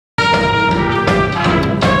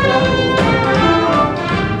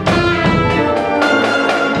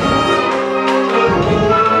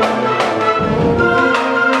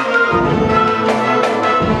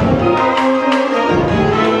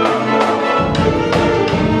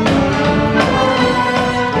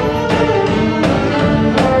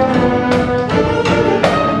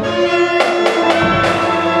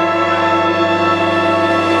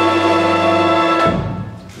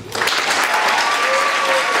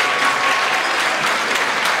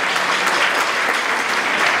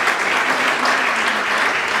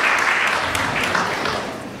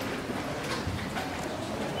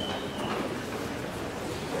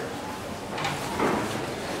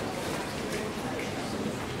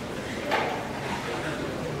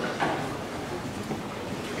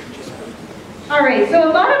All right, so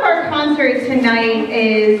a lot of our concert tonight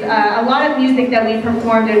is a lot of music that we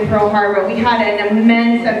performed in Pearl Harbor. We had an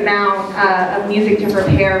immense amount of music to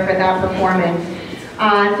prepare for that performance.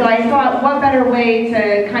 So I thought, what better way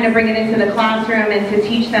to kind of bring it into the classroom and to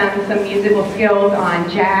teach them some musical skills on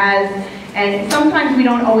jazz. And sometimes we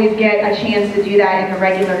don't always get a chance to do that in the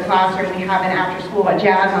regular classroom. We have an after-school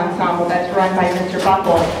jazz ensemble that's run by Mr.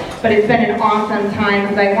 Buckle. But it's been an awesome time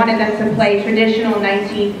because I wanted them to play traditional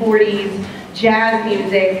 1940s jazz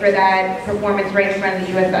music for that performance right in front of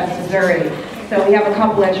the USS Missouri. So we have a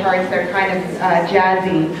couple of charts that are kind of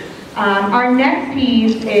jazzy. Our next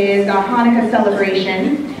piece is a Hanukkah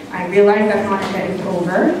celebration. I realize that Hanukkah is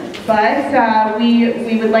over, but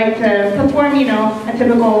we would like to perform, you know, a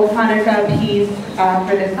typical Hanukkah piece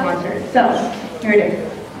for this concert. So, here it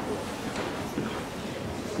is.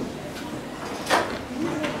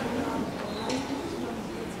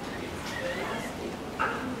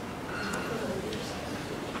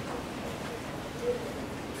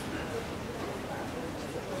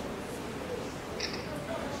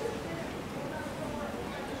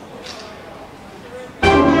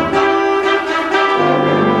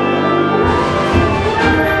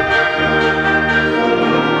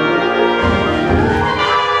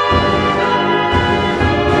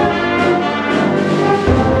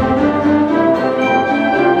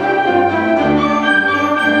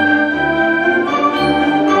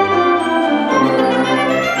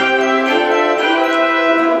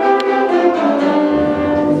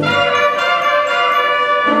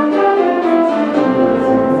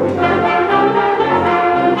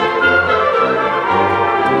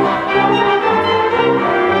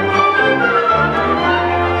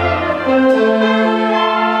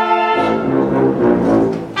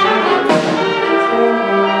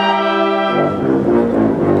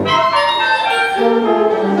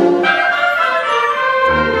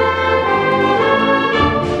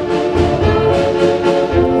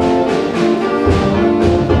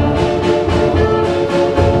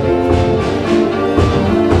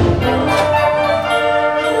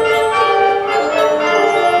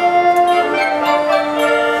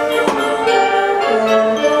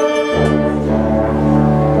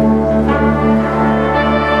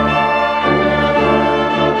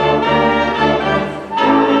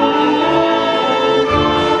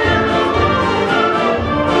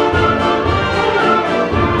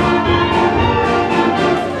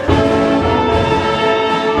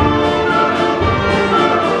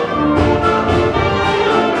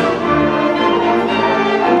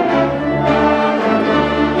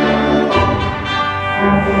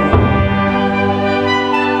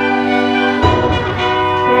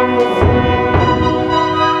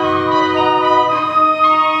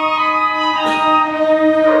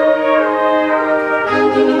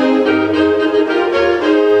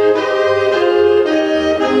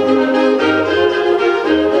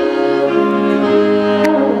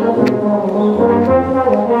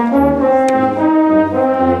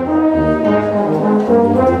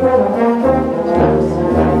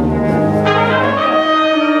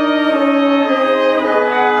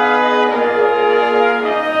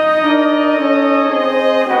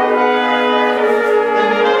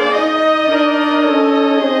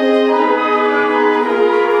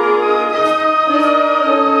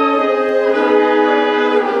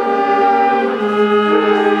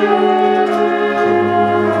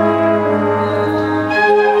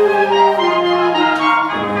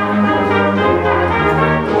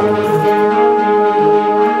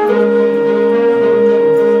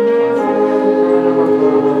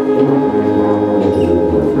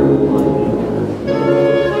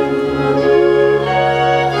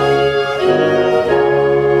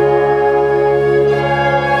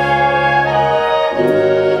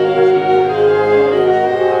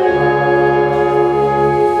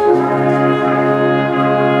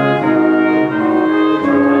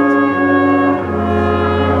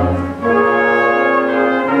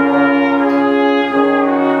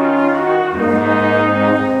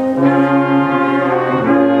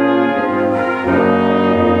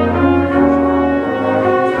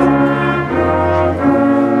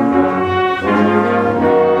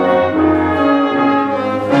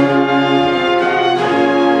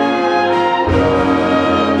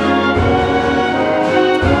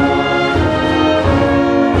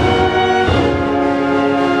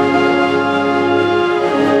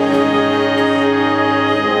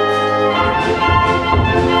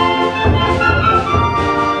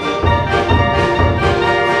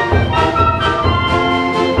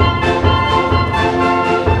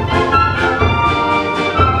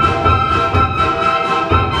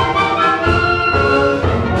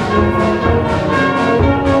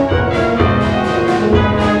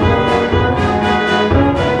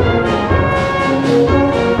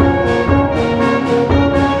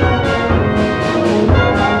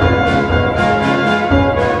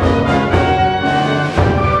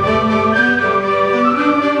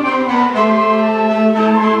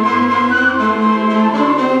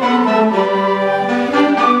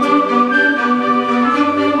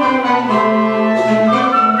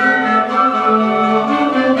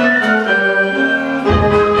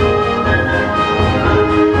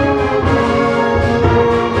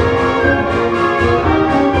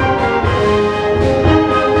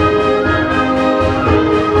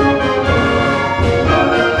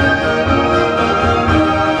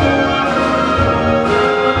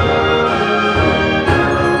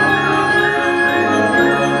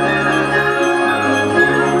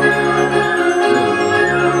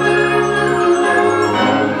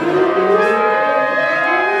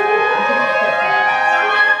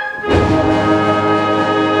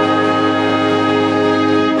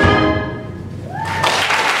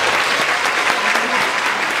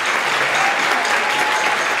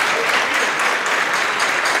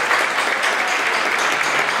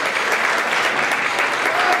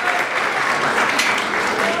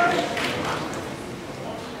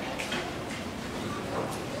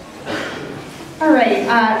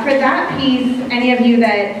 for that piece, any of you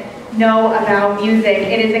that know about music,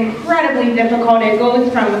 it is incredibly difficult. It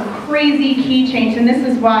goes from crazy key change, and this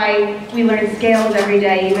is why we learn scales every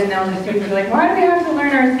day, even though the students are like, why do we have to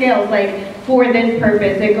learn our scales? Like, for this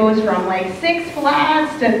purpose, it goes from like 6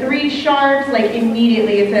 flats to 3 sharps, like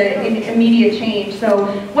immediately. It's an immediate change. So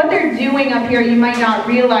what they're doing up here, you might not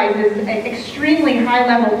realize, is extremely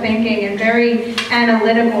high-level thinking and very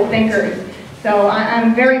analytical thinkers. So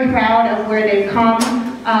I'm very proud of where they've come,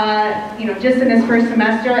 just in this first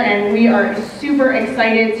semester, and we are super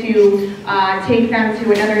excited to take them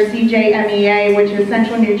to another CJMEA, which is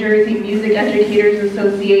Central New Jersey Music Educators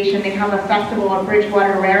Association. They have a festival at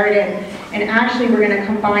Bridgewater Raritan, and actually we're going to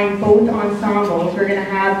combine both ensembles. We're going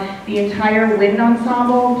to have the entire wind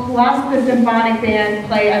ensemble plus the symphonic band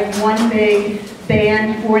play as one big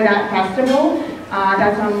band for that festival.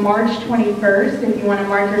 That's on March 21st, if you want to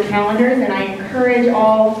mark your calendars, and I encourage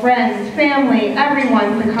all friends, family,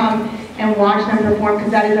 everyone to come and watch them perform,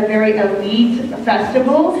 because that is a very elite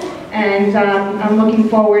festival, and I'm looking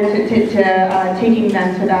forward to taking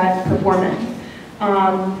them to that performance.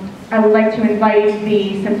 I would like to invite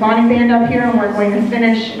the symphonic band up here, and we're going to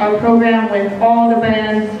finish our program with all the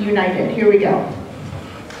bands united. Here we go.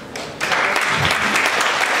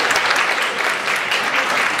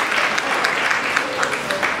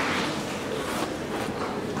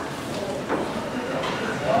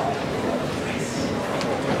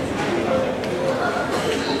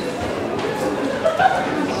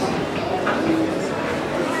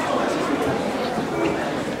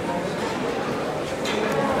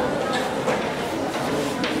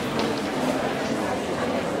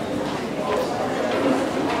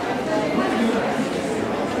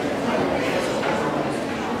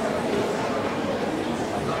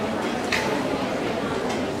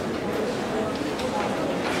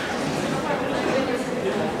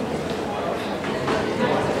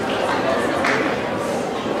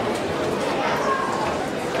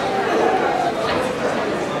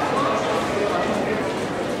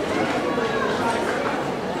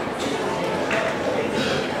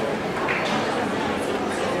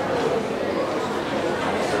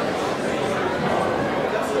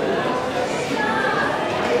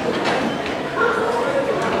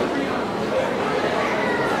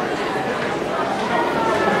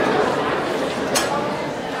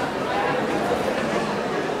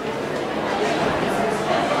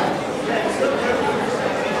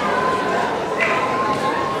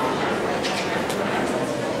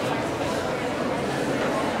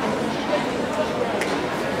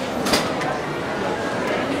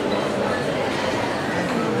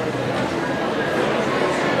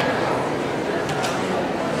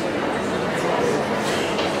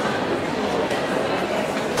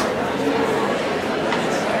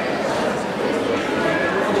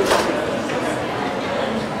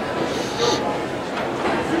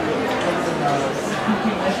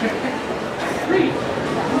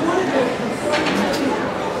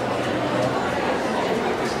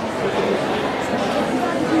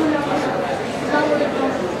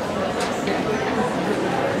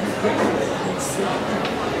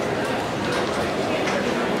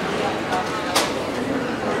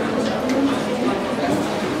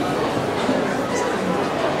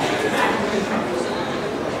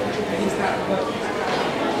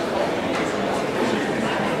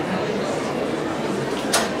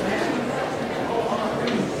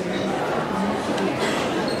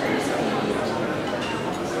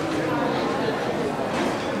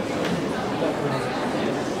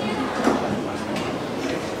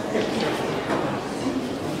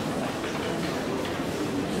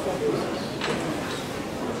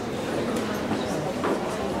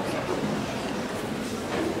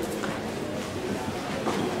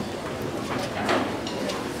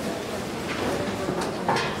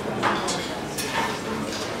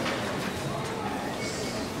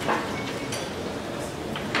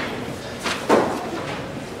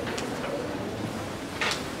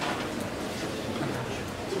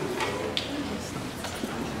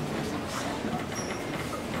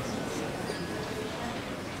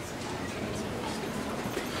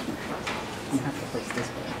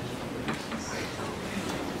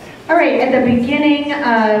 All right, at the beginning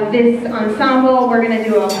of this ensemble, we're going to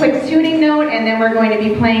do a quick tuning note, and then we're going to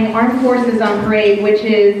be playing Armed Forces on Parade, which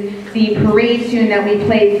is the parade tune that we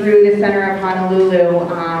played through the center of Honolulu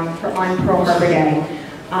on Pearl Harbor Day.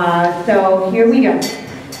 So here we go.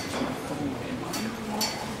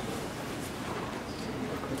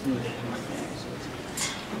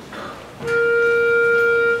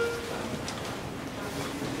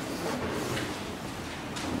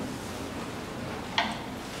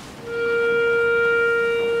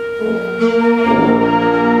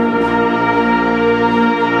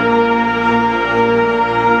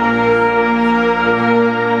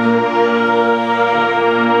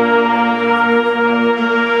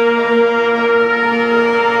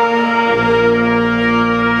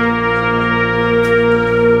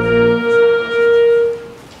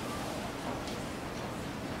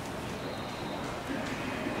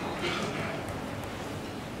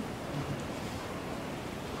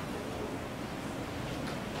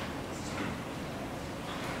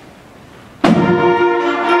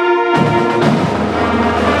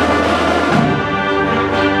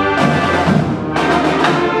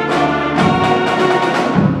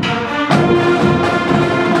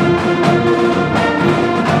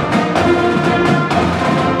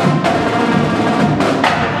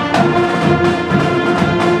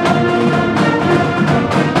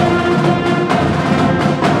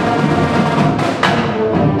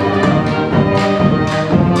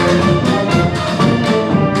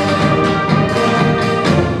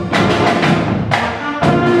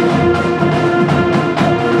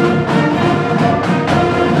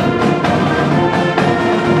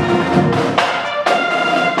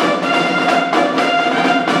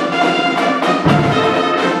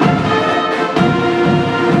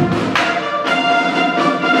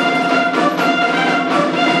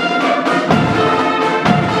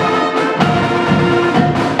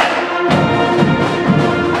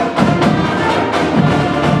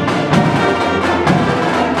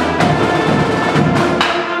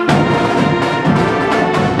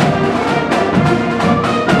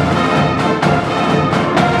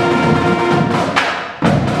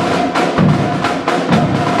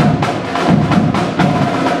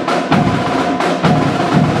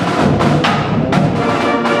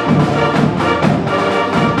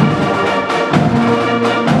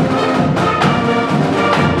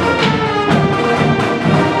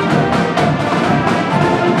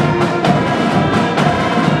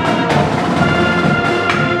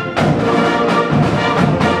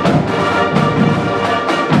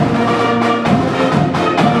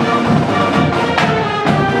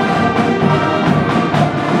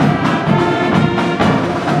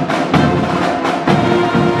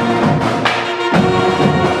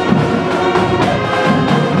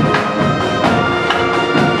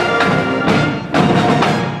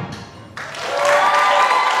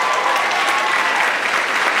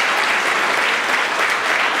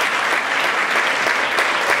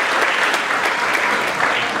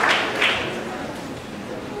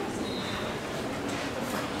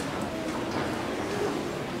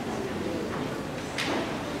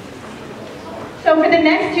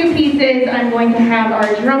 two pieces, I'm going to have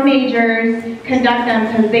our drum majors conduct them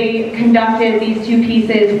because they conducted these two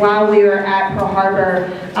pieces while we were at Pearl Harbor.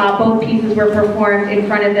 Both pieces were performed in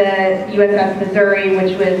front of the USS Missouri,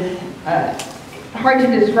 which was hard to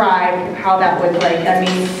describe how that was like. I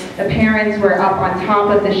mean, the parents were up on top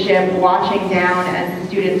of the ship watching down as the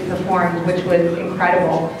students performed, which was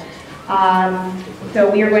incredible. So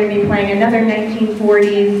we are going to be playing another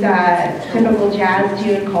 1940s typical jazz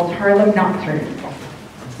tune called Harlem Nocturne.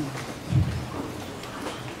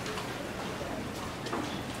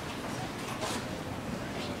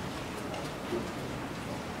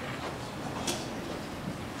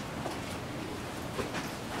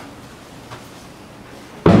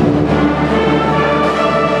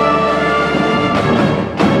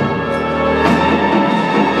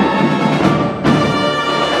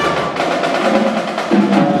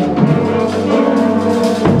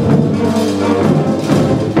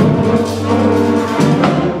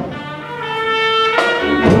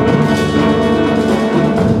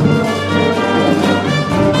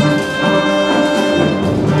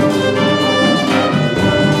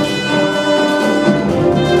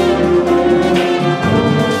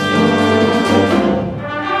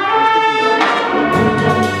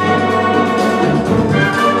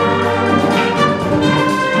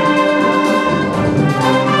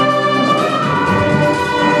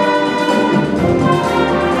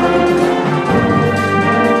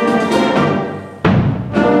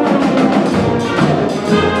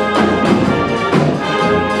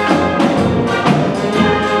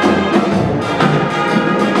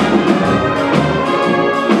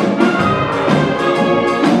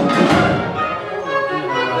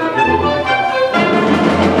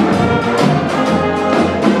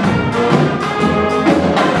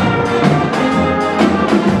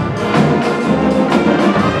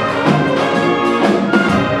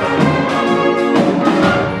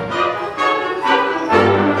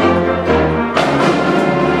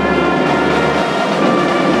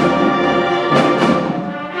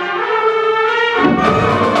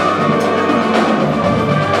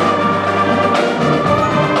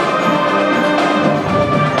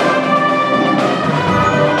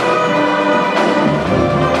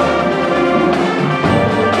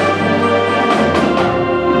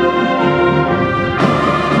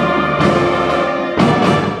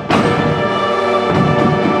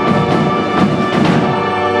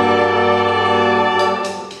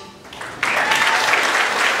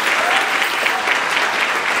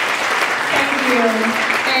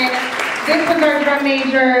 This was our drum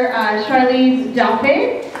major, Charlize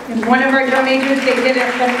Duffin. Is one of our drum majors. They did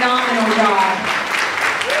a phenomenal job.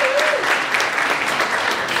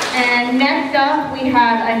 And next up, we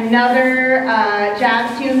have another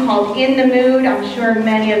jazz tune called In the Mood. I'm sure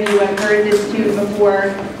many of you have heard this tune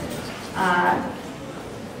before.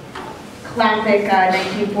 Classic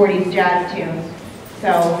 1940s jazz tune. So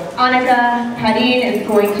Annika Padin is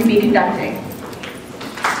going to be conducting.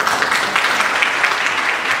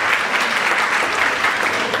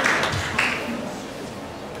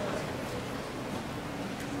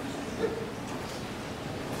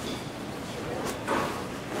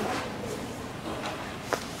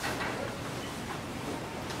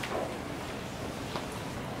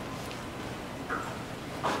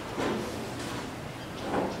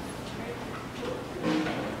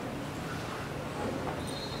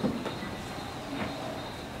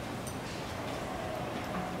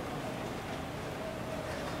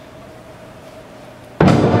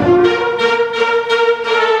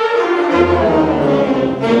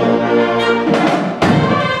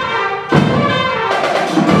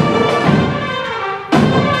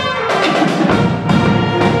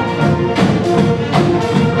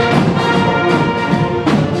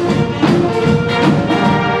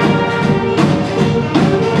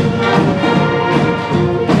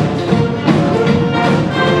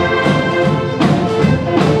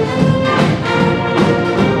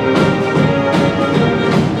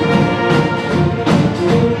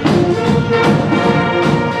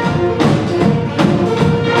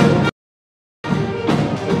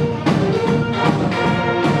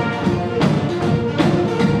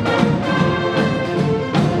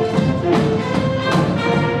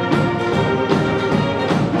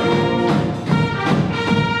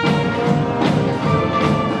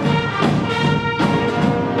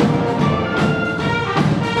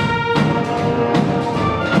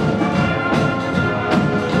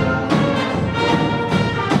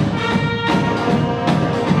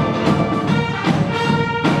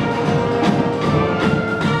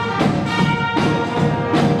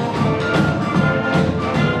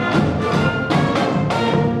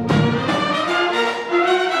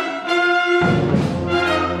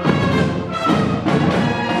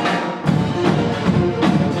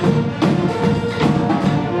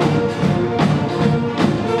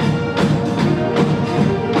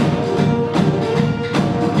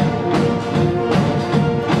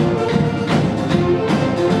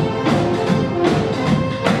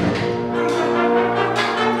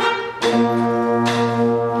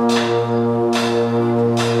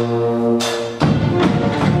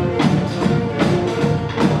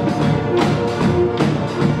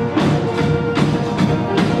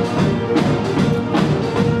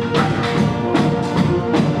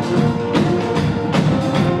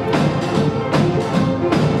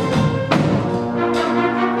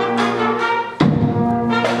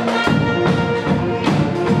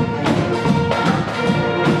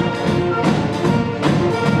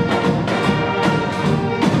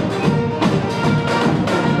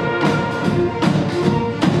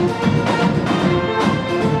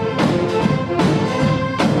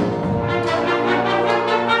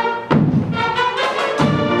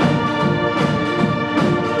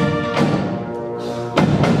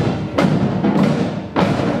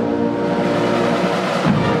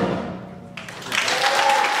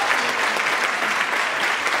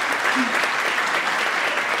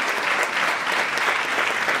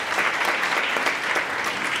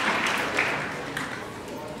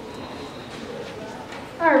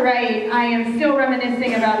 I am still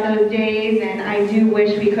reminiscing about those days, and I do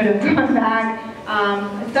wish we could have gone back.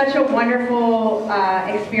 Such a wonderful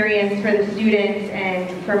experience for the students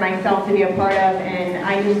and for myself to be a part of, and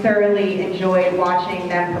I just thoroughly enjoyed watching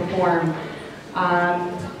them perform.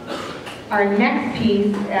 Our next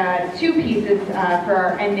piece, two pieces for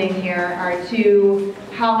our ending here, are two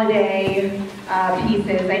holiday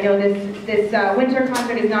pieces. I know this winter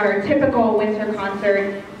concert is not our typical winter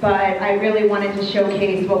concert, but I really wanted to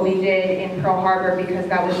showcase what we did in Pearl Harbor because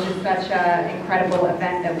that was just such an incredible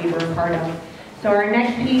event that we were a part of. So our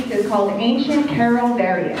next piece is called Ancient Carol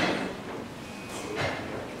Various.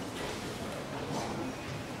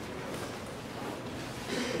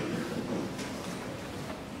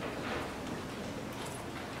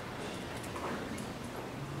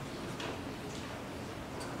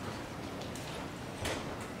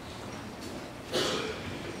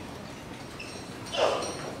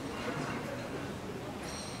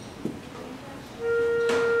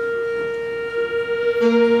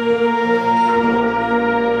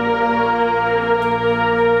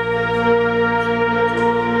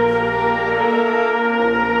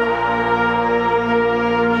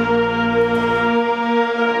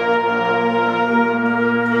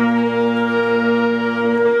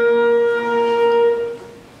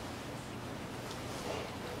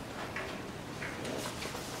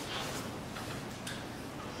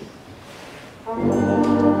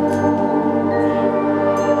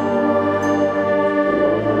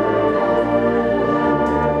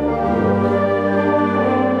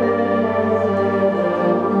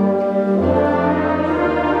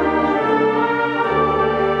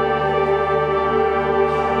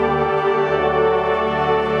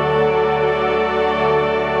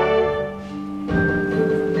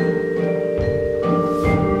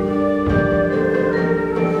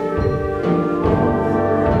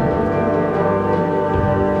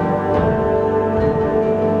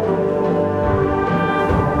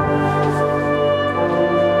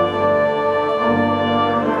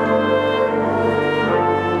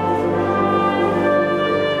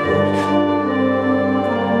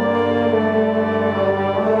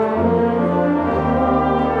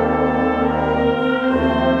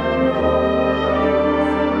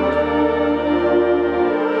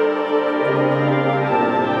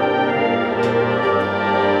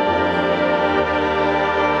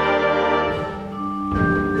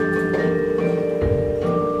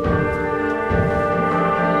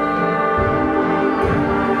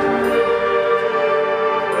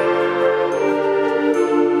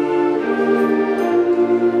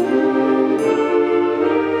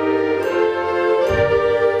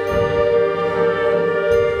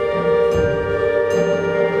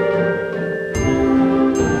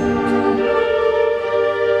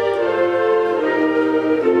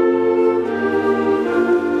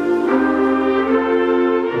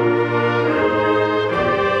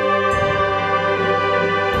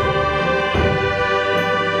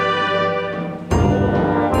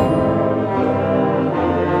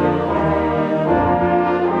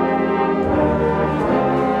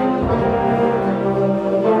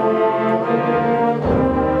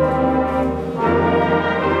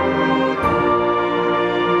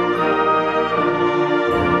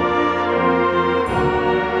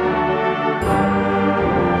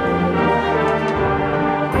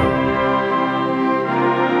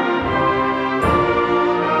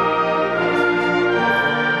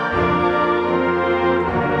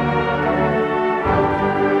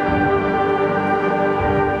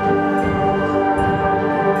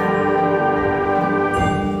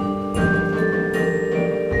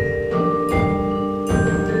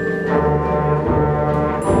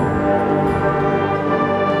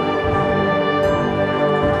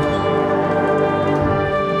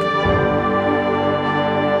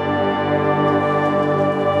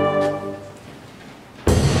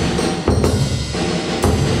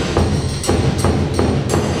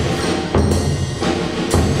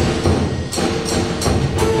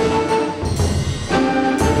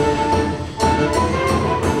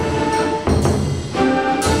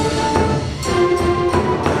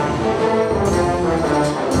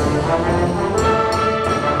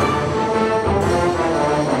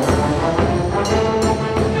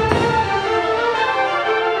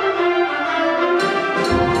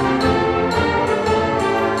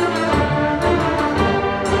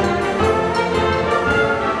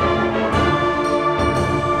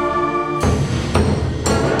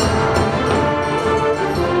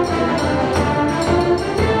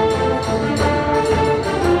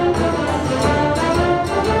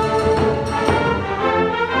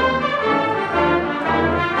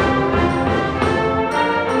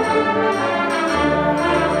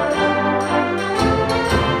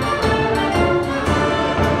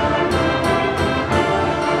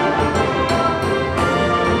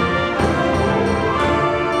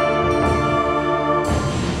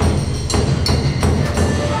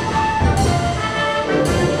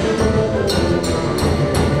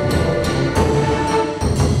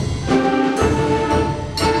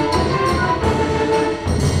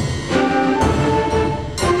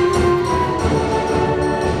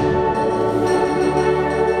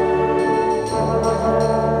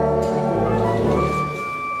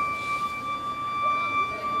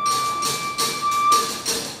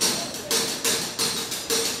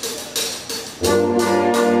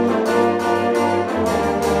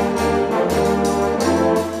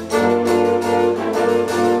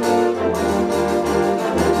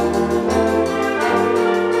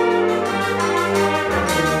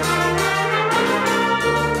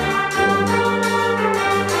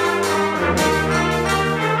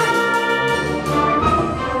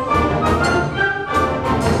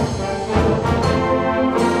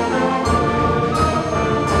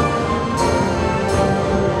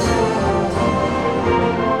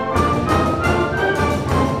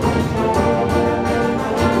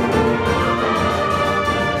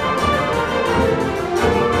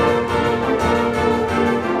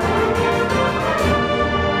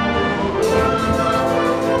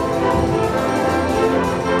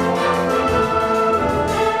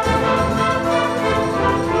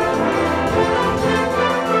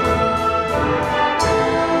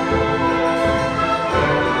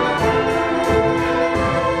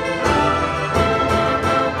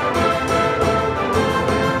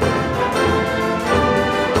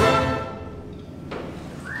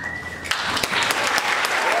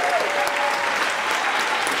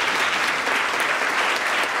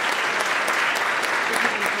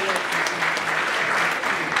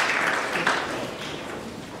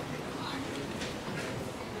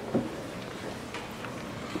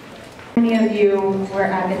 Many of you were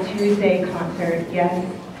at the Tuesday concert, yes.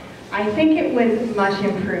 I think it was much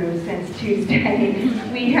improved since Tuesday.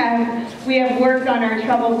 We have worked on our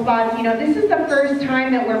trouble spots. You know, this is the first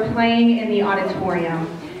time that we're playing in the auditorium,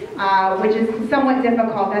 which is somewhat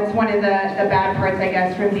difficult. That's one of the bad parts, I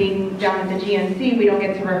guess, from being down at the GNC. We don't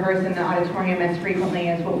get to rehearse in the auditorium as frequently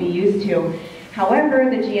as what we used to. However,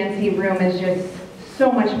 the GNC room is just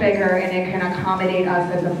so much bigger and it can accommodate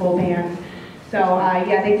us as a full band. So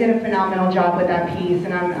yeah, they did a phenomenal job with that piece,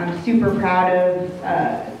 and I'm super proud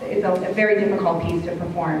of. It's a very difficult piece to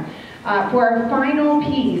perform. For our final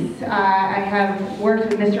piece, I have worked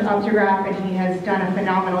with Mr. Updegraff, and he has done a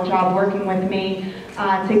phenomenal job working with me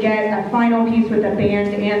to get a final piece with the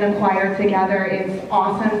band and the choir together. It's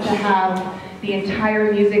awesome to have the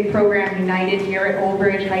entire music program united here at Old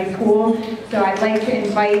Bridge High School. So I'd like to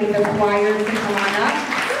invite the choir to come on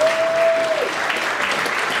up.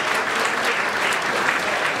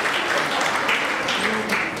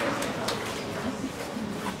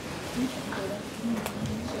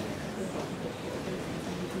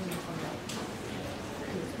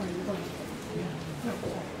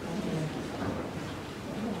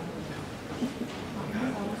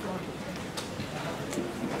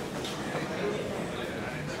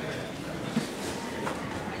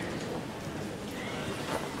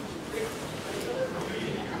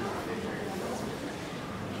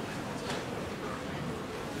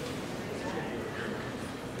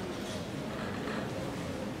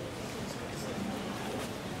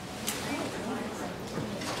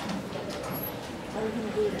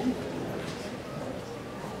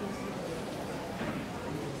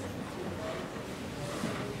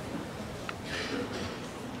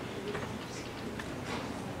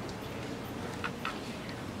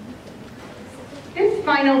 This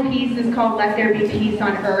final piece is called Let There Be Peace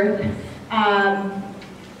on Earth.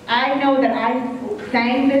 I know that I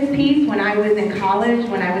sang this piece when I was in college,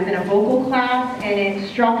 when I was in a vocal class, and it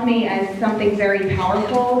struck me as something very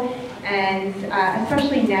powerful, and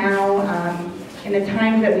especially now, in the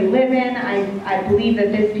times that we live in, I believe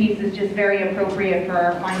that this piece is just very appropriate for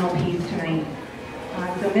our final piece tonight.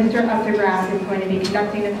 So Mr. Updegraff is going to be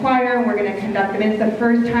conducting the choir. We're going to conduct them. It's the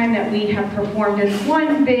first time that we have performed as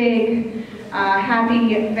one big,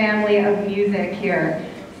 happy family of music here.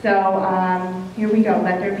 So here we go.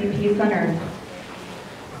 Let there be peace on earth.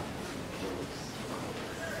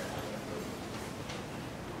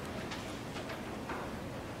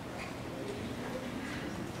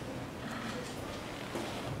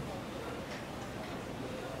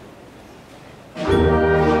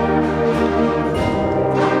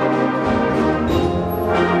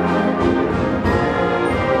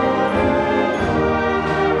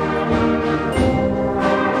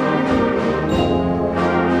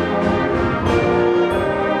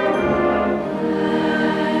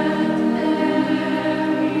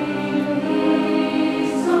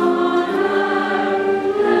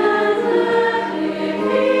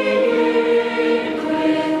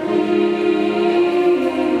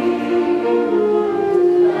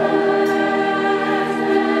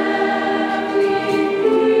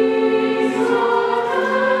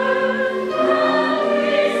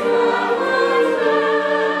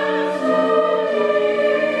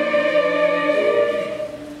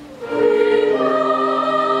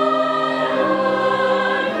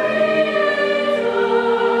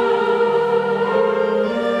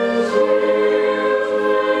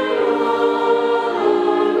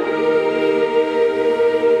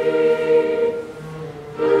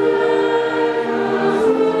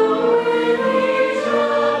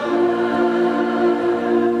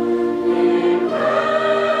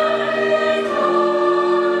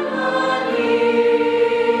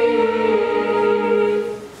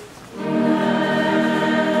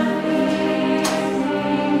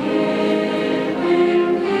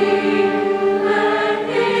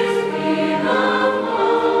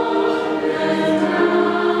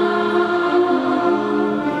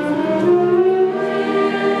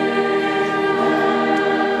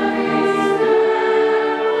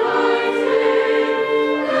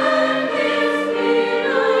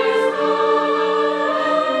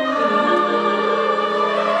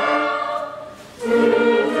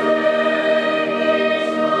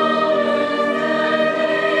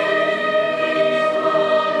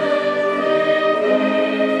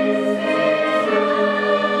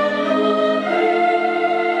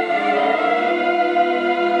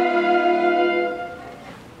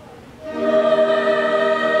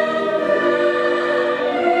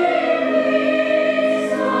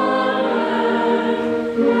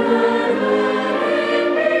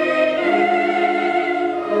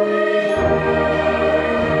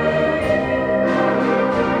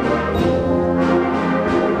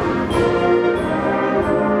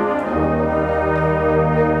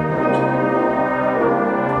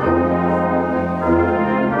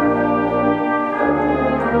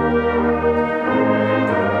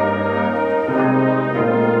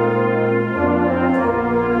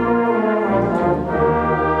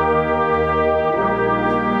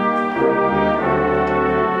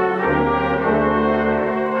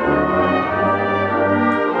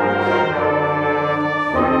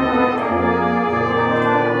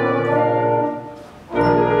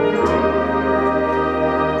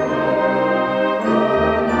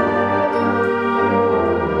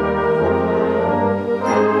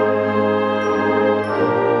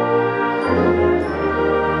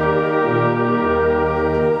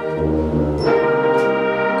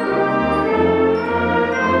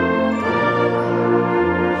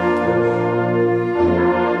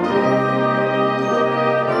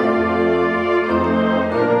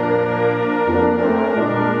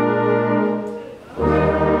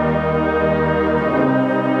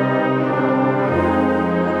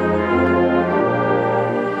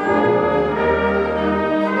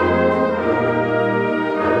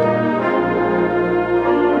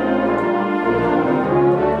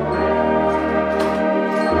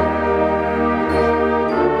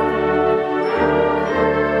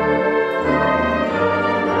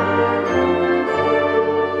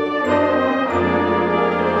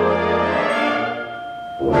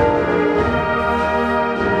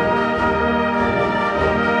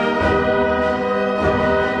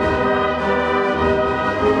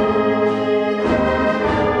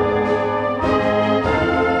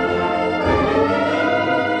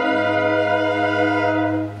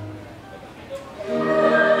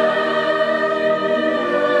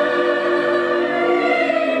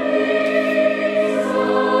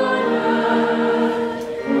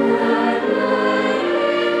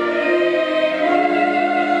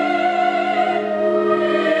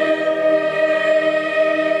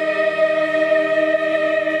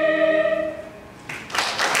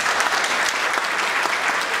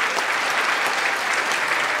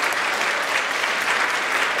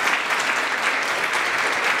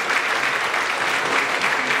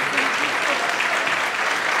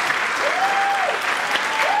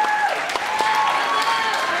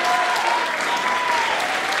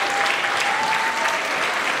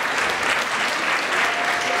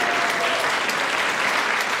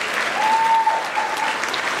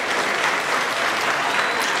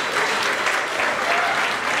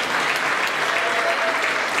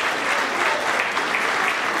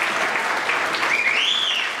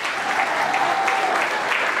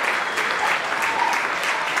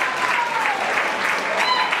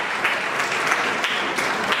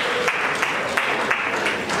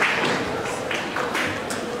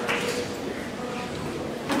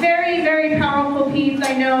 very, very powerful piece.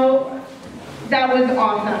 I know that was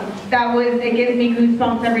awesome. It gives me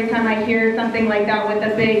goosebumps every time I hear something like that with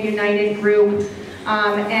a big united group.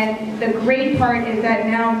 And the great part is that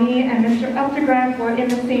now me and Mr. Elstergraf were in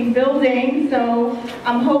the same building, so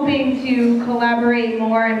I'm hoping to collaborate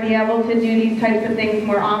more and be able to do these types of things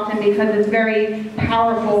more often because it's very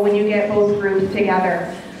powerful when you get both groups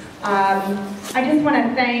together. I just want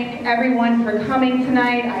to thank everyone for coming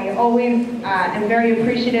tonight. I always am very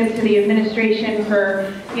appreciative to the administration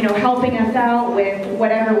for, helping us out with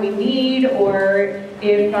whatever we need, or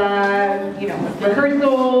if,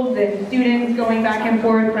 rehearsals and students going back and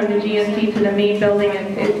forth from the GNC to the main building.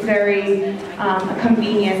 It's very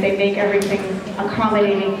convenient. They make everything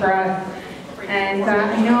accommodating for us. And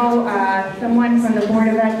I know someone from the Board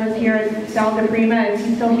of Ed was here, Sal DePrima. Is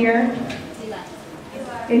he still here?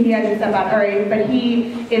 He had to step out, all right, but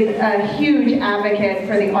he is a huge advocate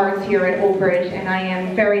for the arts here at Old Bridge, and I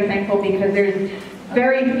am very thankful because there's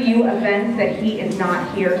very few events that he is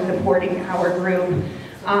not here supporting our group,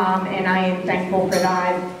 and I am thankful for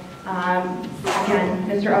that. Again,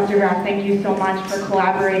 Mr. Elstergraf, thank you so much for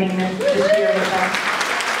collaborating this year with us.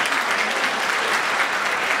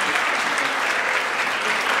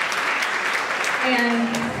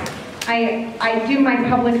 And I do my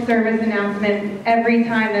public service announcement every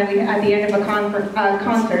time that at the end of a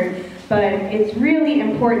concert, but it's really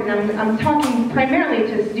important. I'm talking primarily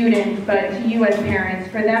to students, but to you as parents,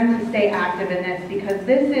 for them to stay active in this, because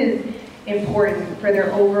this is important for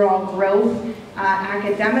their overall growth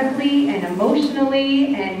academically and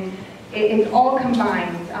emotionally, and it's all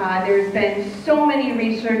combined. There's been so many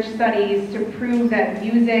research studies to prove that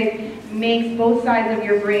music makes both sides of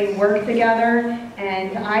your brain work together,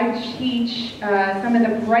 and I teach some of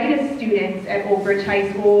the brightest students at Old Bridge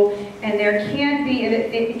High School, and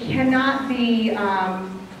it cannot be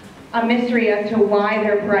a mystery as to why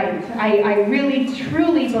they're bright. I really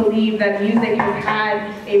truly believe that music has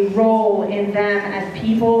had a role in them as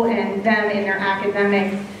people and them in their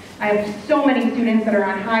academics. I have so many students that are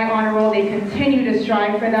on high honor roll. They continue to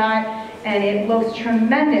strive for that, and it looks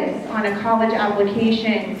tremendous on a college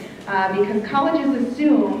application because colleges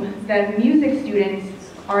assume that music students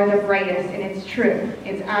are the brightest, and it's true.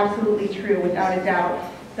 It's absolutely true, without a doubt.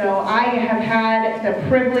 So I have had the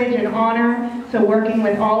privilege and honor to working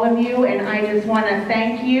with all of you, and I just want to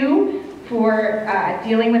thank you for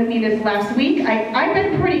dealing with me this last week. I've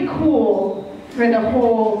been pretty cool for the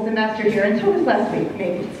whole semester here, until this last week,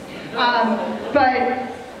 maybe. But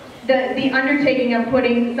the undertaking of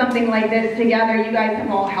putting something like this together, you guys have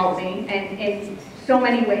all helped me in so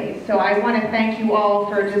many ways. So I want to thank you all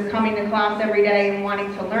for just coming to class every day and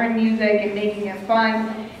wanting to learn music and making it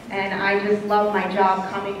fun. And I just love my job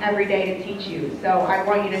coming every day to teach you. So I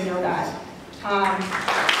want you to know that.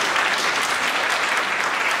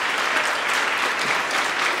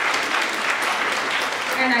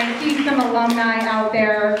 And I see some alumni out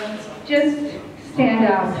there. Just stand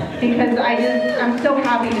up, because I'm so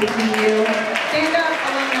happy to see you. Stand up,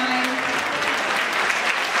 alumni.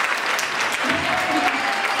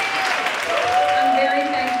 I'm very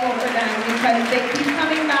thankful for them because they keep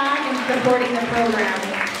coming back and supporting the program.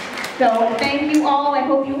 So thank you all. I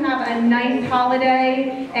hope you have a nice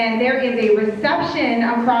holiday. And there is a reception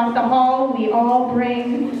across the hall. We all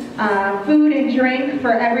bring food and drink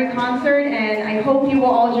for every concert, and I hope you will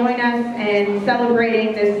all join us in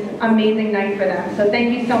celebrating this amazing night for them. So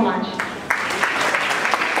thank you so much.